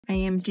I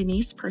am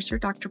Denise Purser,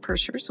 Dr.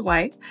 Purser's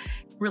wife.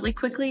 Really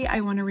quickly, I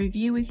want to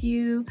review with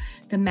you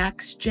the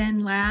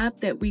MaxGen lab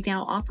that we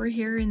now offer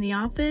here in the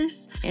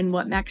office. And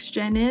what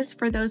MaxGen is,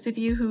 for those of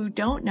you who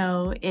don't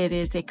know, it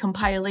is a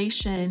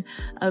compilation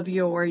of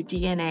your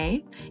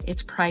DNA.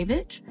 It's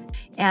private,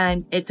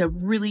 and it's a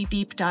really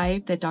deep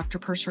dive that Dr.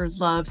 Purser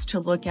loves to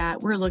look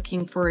at. We're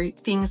looking for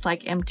things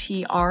like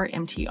MTR,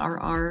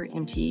 MTRR,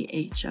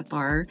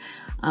 MTHFR,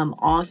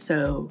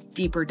 also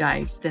deeper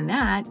dives than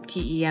that,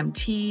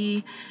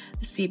 PEMT,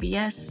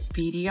 CBS,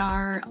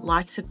 VDR,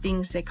 lots of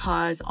things that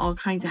cause all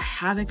kinds of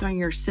havoc on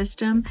your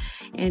system.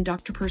 And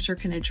Dr. Purser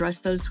can address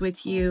those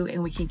with you,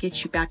 and we can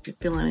get you back to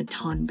feeling a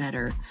ton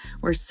better.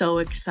 We're so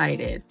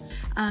excited.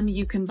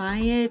 You can buy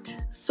it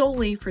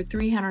solely for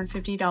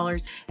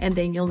 $350, and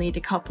then you'll need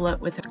to couple it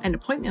with an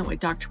appointment with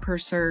Dr.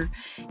 Purser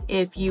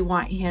if you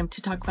want him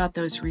to talk about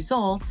those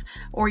results,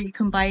 or you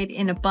can buy it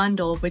in a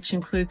bundle, which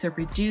includes a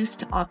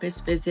reduced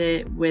office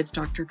visit with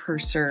Dr.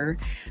 Purser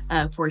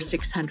for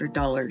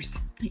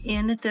 $600.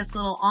 In this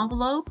little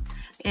envelope,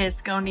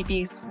 it's going to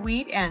be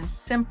sweet and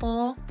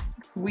simple.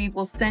 We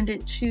will send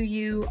it to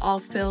you all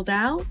filled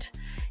out,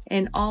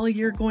 and all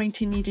you're going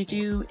to need to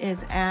do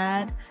is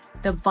add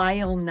the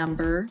vial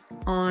number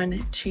on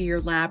to your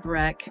lab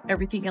rec.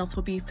 Everything else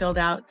will be filled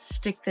out.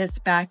 Stick this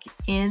back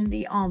in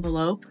the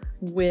envelope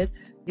with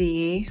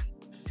the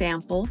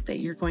sample that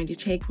you're going to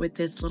take with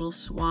this little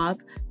swab.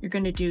 You're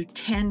going to do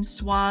 10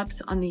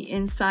 swabs on the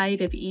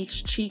inside of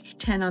each cheek,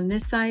 10 on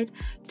this side,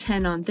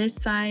 10 on this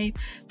side.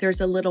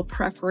 There's a little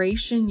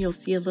perforation. You'll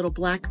see a little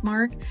black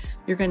mark.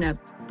 You're going to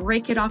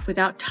break it off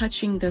without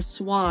touching the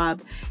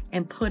swab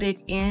and put it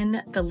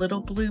in the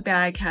little blue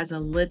bag. Has a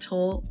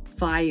little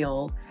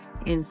vial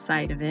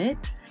inside of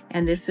it.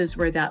 And this is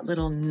where that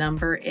little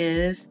number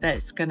is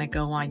that's going to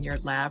go on your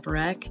lab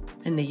rec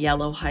in the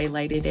yellow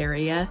highlighted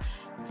area.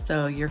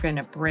 So you're going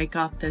to break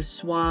off the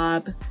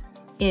swab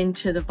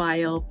into the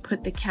vial,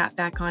 put the cap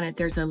back on it.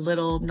 There's a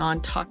little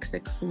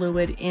non-toxic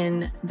fluid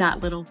in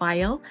that little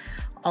vial.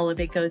 All of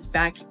it goes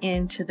back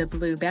into the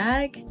blue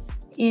bag,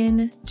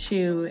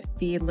 into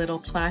the little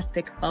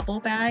plastic bubble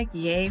bag.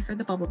 Yay for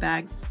the bubble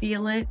bag.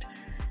 Seal it,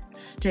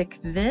 stick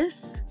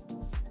this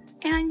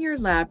and your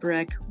lab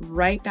rec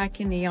right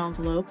back in the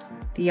envelope.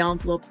 The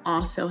envelope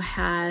also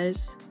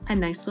has a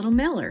nice little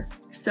mailer.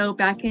 So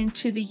back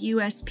into the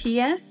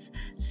USPS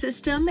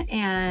system,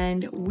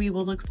 and we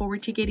will look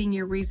forward to getting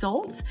your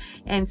results.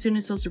 And as soon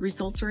as those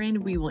results are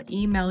in, we will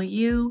email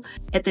you.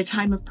 At the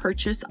time of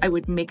purchase, I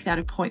would make that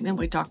appointment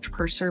with Dr.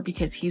 Purser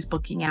because he's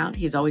booking out.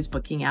 He's always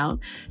booking out.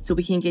 So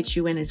we can get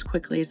you in as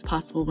quickly as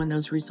possible when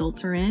those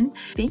results are in.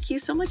 Thank you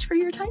so much for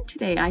your time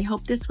today. I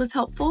hope this was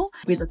helpful.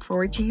 We look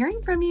forward to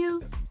hearing from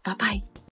you. Bye-bye.